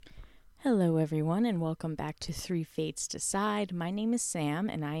Hello, everyone, and welcome back to Three Fates Decide. My name is Sam,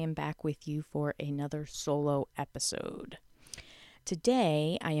 and I am back with you for another solo episode.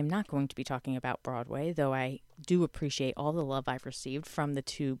 Today, I am not going to be talking about Broadway, though I do appreciate all the love I've received from the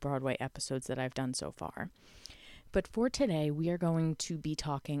 2 Broadway episodes that I've done so far. But for today, we are going to be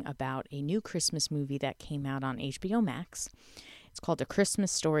talking about a new Christmas movie that came out on HBO Max. It's called A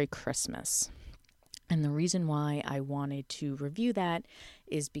Christmas Story Christmas. And the reason why I wanted to review that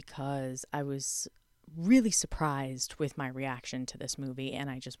is because I was really surprised with my reaction to this movie, and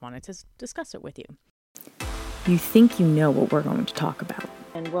I just wanted to discuss it with you. You think you know what we're going to talk about.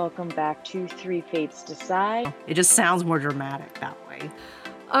 And welcome back to Three Fates Decide. It just sounds more dramatic that way.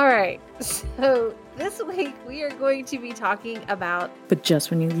 All right, so this week we are going to be talking about... But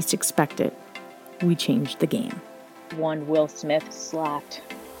just when you least expect it, we changed the game. One Will Smith slapped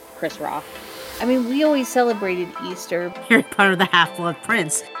Chris Rock. I mean, we always celebrated Easter. Harry Potter the Half-Blood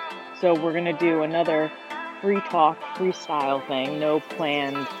Prince. So we're going to do another free talk, freestyle thing, no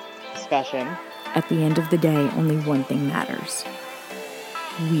planned discussion. At the end of the day, only one thing matters.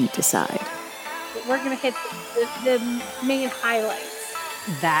 We decide. We're going to hit the main highlights.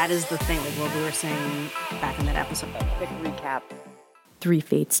 That is the thing, like what we were saying back in that episode. A quick recap. Three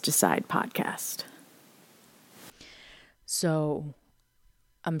Fates Decide podcast. So,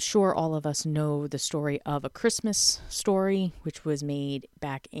 I'm sure all of us know the story of A Christmas Story, which was made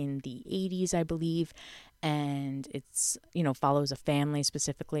back in the 80s, I believe. And it's, follows a family,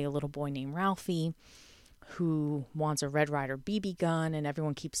 specifically a little boy named Ralphie, who wants a Red Ryder BB gun, and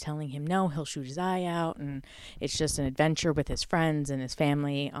everyone keeps telling him no, he'll shoot his eye out. And it's just an adventure with his friends and his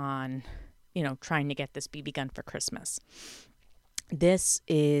family on, trying to get this BB gun for Christmas. This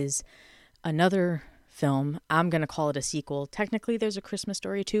is another film. I'm going to call it a sequel. Technically, there's A Christmas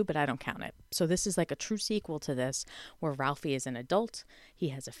Story 2, but I don't count it. So this is like a true sequel to this, where Ralphie is an adult, he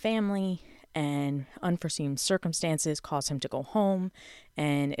has a family, and unforeseen circumstances cause him to go home,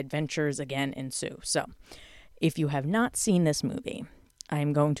 and adventures again ensue. So if you have not seen this movie,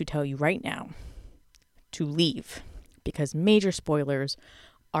 I'm going to tell you right now to leave, because major spoilers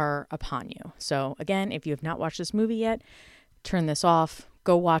are upon you. So again, if you have not watched this movie yet, turn this off,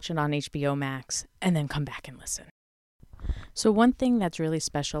 go watch it on HBO Max, and then come back and listen. So one thing that's really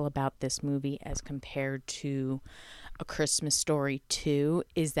special about this movie as compared to A Christmas Story 2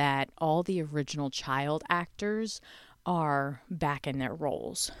 is that all the original child actors are back in their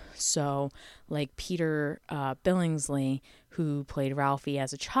roles. So like Peter Billingsley, who played Ralphie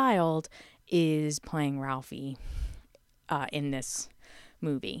as a child, is playing Ralphie in this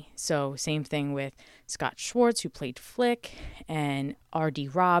movie. So same thing with Scott Schwartz, who played Flick, and R.D.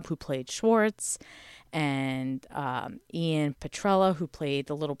 Robb, who played Schwartz, and Ian Petrella, who played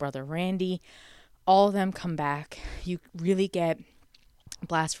the little brother Randy. All of them come back. You really get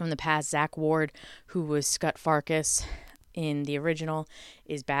blast from the past. Zach Ward, who was Scut Farkus in the original,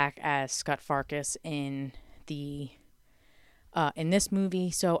 is back as Scut Farkus in this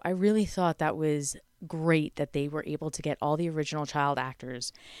movie. So I really thought that was great that they were able to get all the original child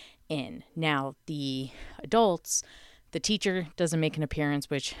actors in. Now, the adults, the teacher doesn't make an appearance,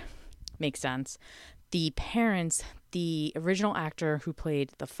 which makes sense. The parents, the original actor who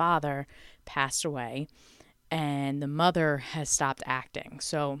played the father passed away, and the mother has stopped acting.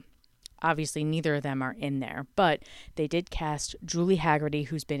 So obviously neither of them are in there, but they did cast Julie Haggerty,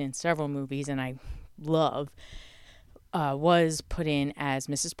 who's been in several movies and I love, was put in as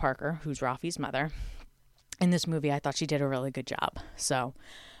Mrs. Parker, who's Ralphie's mother. In this movie, I thought she did a really good job.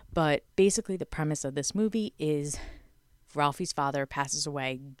 But basically the premise of this movie is Ralphie's father passes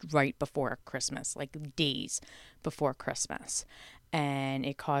away right before Christmas, like days before Christmas. And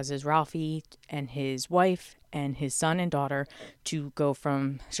it causes Ralphie and his wife and his son and daughter to go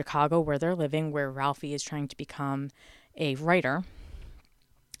from Chicago, where they're living, where Ralphie is trying to become a writer,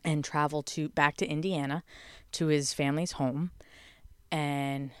 and travel back to Indiana to his family's home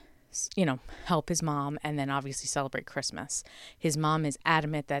and, help his mom, and then obviously celebrate Christmas. His mom is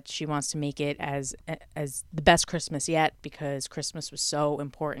adamant that she wants to make it as the best Christmas yet, because Christmas was so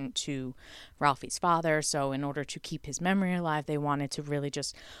important to Ralphie's father. So in order to keep his memory alive, they wanted to really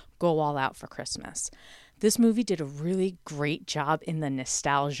just go all out for Christmas. This movie did a really great job in the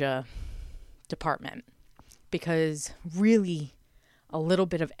nostalgia department, because really a little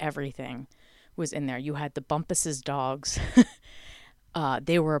bit of everything was in there. You had the Bumpus's dogs.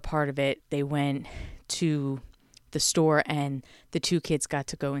 They were a part of it. They went to the store and the 2 kids got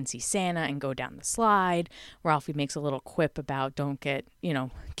to go and see Santa and go down the slide. Ralphie makes a little quip about don't get,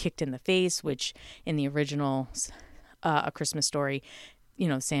 kicked in the face, which in the original A Christmas Story,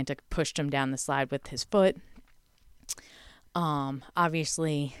 Santa pushed him down the slide with his foot.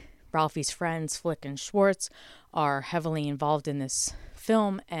 Obviously, Ralphie's friends, Flick and Schwartz, are heavily involved in this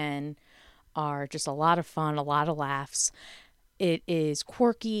film and are just a lot of fun, a lot of laughs. It is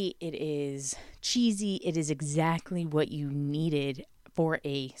quirky, it is cheesy, it is exactly what you needed for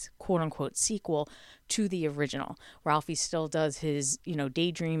a quote-unquote sequel to the original. Ralphie still does his,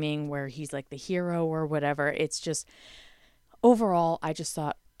 daydreaming where he's like the hero or whatever. It's just, overall, I just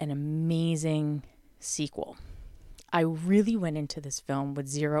thought an amazing sequel. I really went into this film with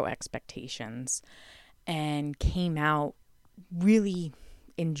zero expectations and came out really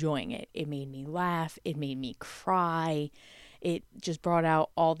enjoying it. It made me laugh. It made me cry. It just brought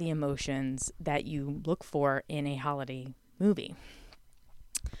out all the emotions that you look for in a holiday movie.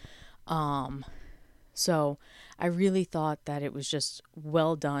 So I really thought that it was just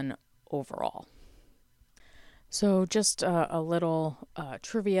well done overall. So just a little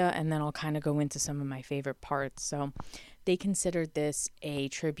trivia, and then I'll kind of go into some of my favorite parts. So they considered this a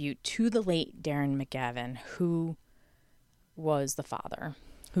tribute to the late Darren McGavin, who was the father,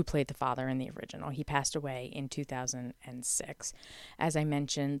 who played the father in the original. He passed away in 2006. As I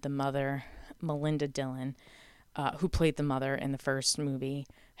mentioned, the mother, Melinda Dillon, who played the mother in the first movie,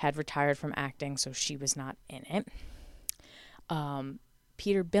 had retired from acting, so she was not in it.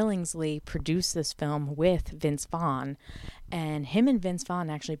 Peter Billingsley produced this film with Vince Vaughn, and him and Vince Vaughn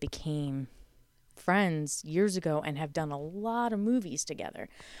actually became friends years ago and have done a lot of movies together,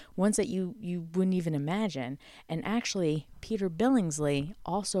 ones that you wouldn't even imagine. And actually, Peter Billingsley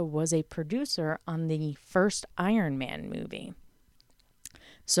also was a producer on the first Iron Man movie.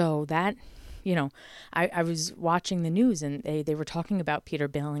 So that, I was watching the news and they were talking about Peter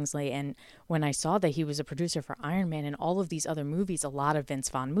Billingsley, and when I saw that he was a producer for Iron Man and all of these other movies, a lot of Vince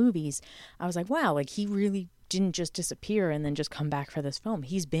Vaughn movies, I was like, wow, like he really didn't just disappear and then just come back for this film.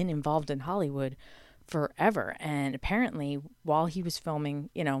 He's been involved in Hollywood forever. And apparently while he was filming,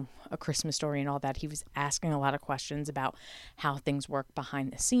 A Christmas Story and all that, he was asking a lot of questions about how things work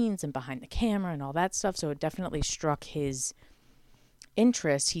behind the scenes and behind the camera and all that stuff. So it definitely struck his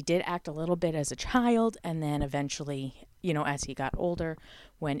interest. He did act a little bit as a child, and then eventually, as he got older,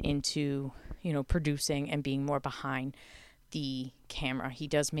 went into, producing and being more behind the camera. He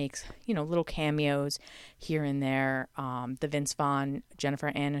does make, little cameos here and there. The Vince Vaughn,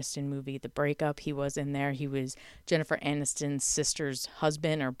 Jennifer Aniston movie, The Breakup, he was in there. He was Jennifer Aniston's sister's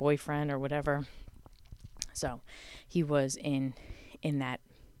husband or boyfriend or whatever. So he was in that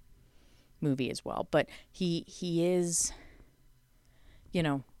movie as well. But he is,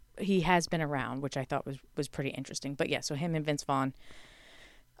 he has been around, which I thought was pretty interesting. But yeah, so him and Vince Vaughn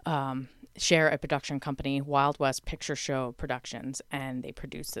share a production company, Wild West Picture Show Productions, and they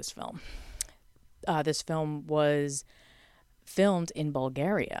produced this film. This film was filmed in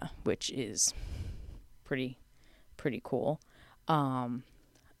Bulgaria, which is pretty cool.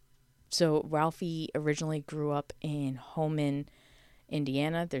 So Ralphie originally grew up in Holmen,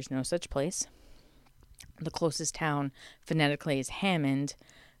 Indiana. There's no such place. The closest town phonetically is Hammond,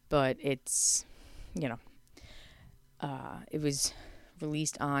 but it's, it was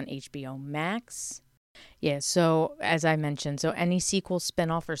released on HBO Max. Yeah, so as I mentioned, so any sequel,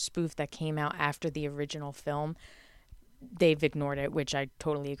 spinoff, or spoof that came out after the original film, they've ignored it, which I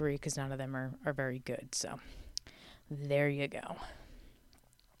totally agree because none of them are very good. So there you go.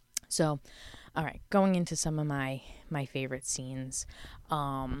 So, all right, going into some of my favorite scenes.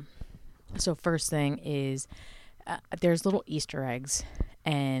 So first thing is there's little Easter eggs,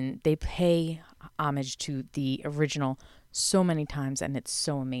 and they pay homage to the original so many times, and it's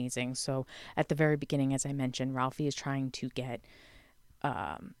so amazing. So at the very beginning, as I mentioned, Ralphie is trying to get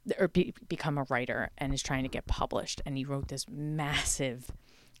become a writer and is trying to get published, and he wrote this massive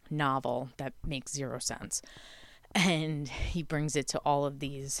novel that makes zero sense, and he brings it to all of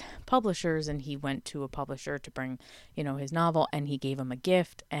these publishers, and he went to a publisher to bring his novel, and he gave him a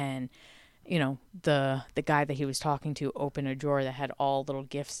gift, and the guy that he was talking to opened a drawer that had all little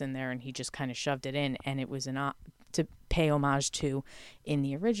gifts in there, and he just kind of shoved it in, and it was to pay homage to in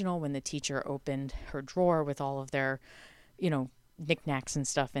the original when the teacher opened her drawer with all of their knickknacks and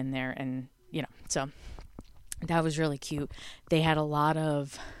stuff in there, and so that was really cute. They had a lot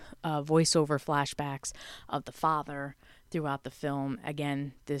of voiceover flashbacks of the father throughout the film.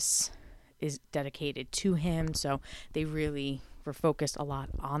 Again, this is dedicated to him, so they really were focused a lot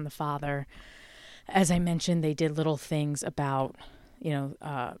on the father. As I mentioned, they did little things about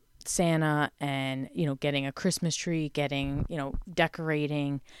Santa and getting a Christmas tree, getting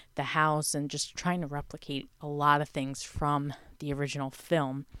decorating the house, and just trying to replicate a lot of things from the original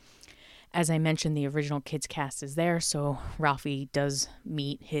film. As I mentioned, the original kids cast is there, so Ralphie does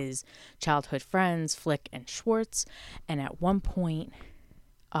meet his childhood friends, Flick and Schwartz, and at one point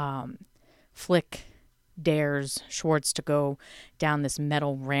Flick dares Schwartz to go down this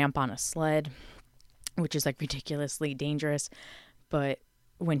metal ramp on a sled, which is like ridiculously dangerous. But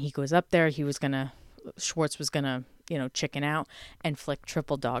when he goes up there, Schwartz was gonna, chicken out, and Flick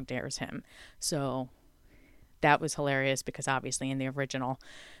triple dog dares him. So that was hilarious because obviously in the original,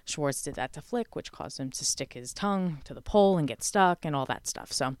 Schwartz did that to Flick, which caused him to stick his tongue to the pole and get stuck and all that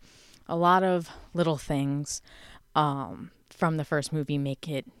stuff. So a lot of little things from the first movie make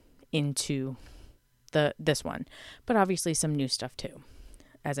it into this one, but obviously some new stuff too.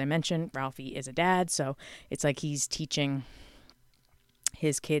 As I mentioned, Ralphie is a dad, so it's like he's teaching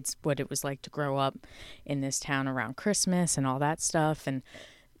his kids what it was like to grow up in this town around Christmas and all that stuff. And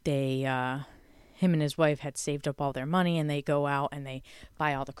him and his wife had saved up all their money, and they go out and they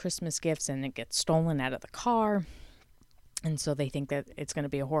buy all the Christmas gifts, and it gets stolen out of the car. And so they think that it's going to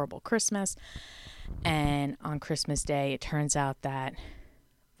be a horrible Christmas. And on Christmas Day, it turns out that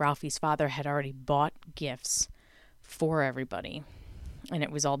Ralphie's father had already bought gifts for everybody. And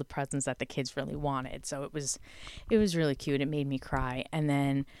it was all the presents that the kids really wanted. So it was really cute. It made me cry. And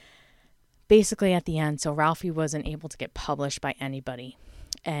then basically at the end, so Ralphie wasn't able to get published by anybody.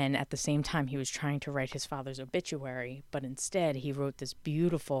 And at the same time, he was trying to write his father's obituary. But instead, he wrote this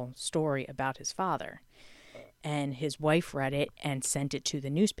beautiful story about his father. And his wife read it and sent it to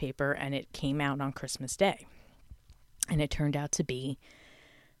the newspaper. And it came out on Christmas Day. And it turned out to be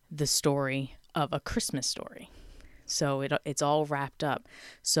the story of A Christmas Story. So it's all wrapped up.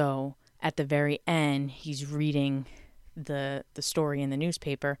 So at the very end, he's reading the story in the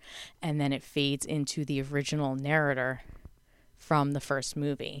newspaper, and then it fades into the original narrator from the first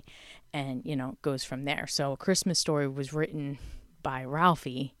movie, and goes from there. So A Christmas Story was written by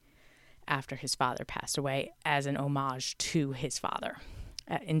Ralphie after his father passed away as an homage to his father,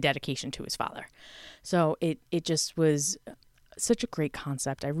 in dedication to his father. So it just was such a great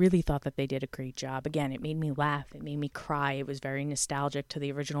concept. I really thought that they did a great job. Again, it made me laugh. It made me cry. It was very nostalgic to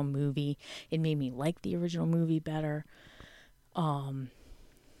the original movie. It made me like the original movie better. But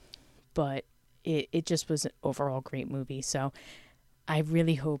it just was an overall great movie. So I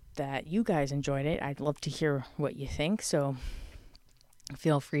really hope that you guys enjoyed it. I'd love to hear what you think. So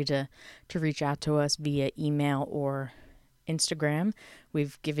feel free to reach out to us via email or Instagram.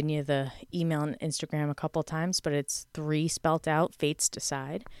 We've given you the email and Instagram a couple times, but it's 3 spelt out, Fates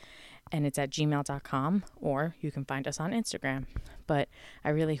Decide, and it's at gmail.com, or you can find us on Instagram. But I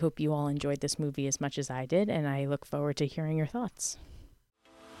really hope you all enjoyed this movie as much as I did, and I look forward to hearing your thoughts.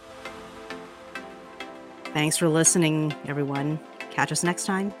 Thanks for listening, everyone. Catch us next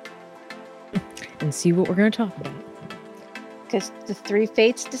time. And see what we're going to talk about. Because the 3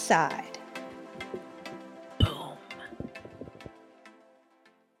 fates decide.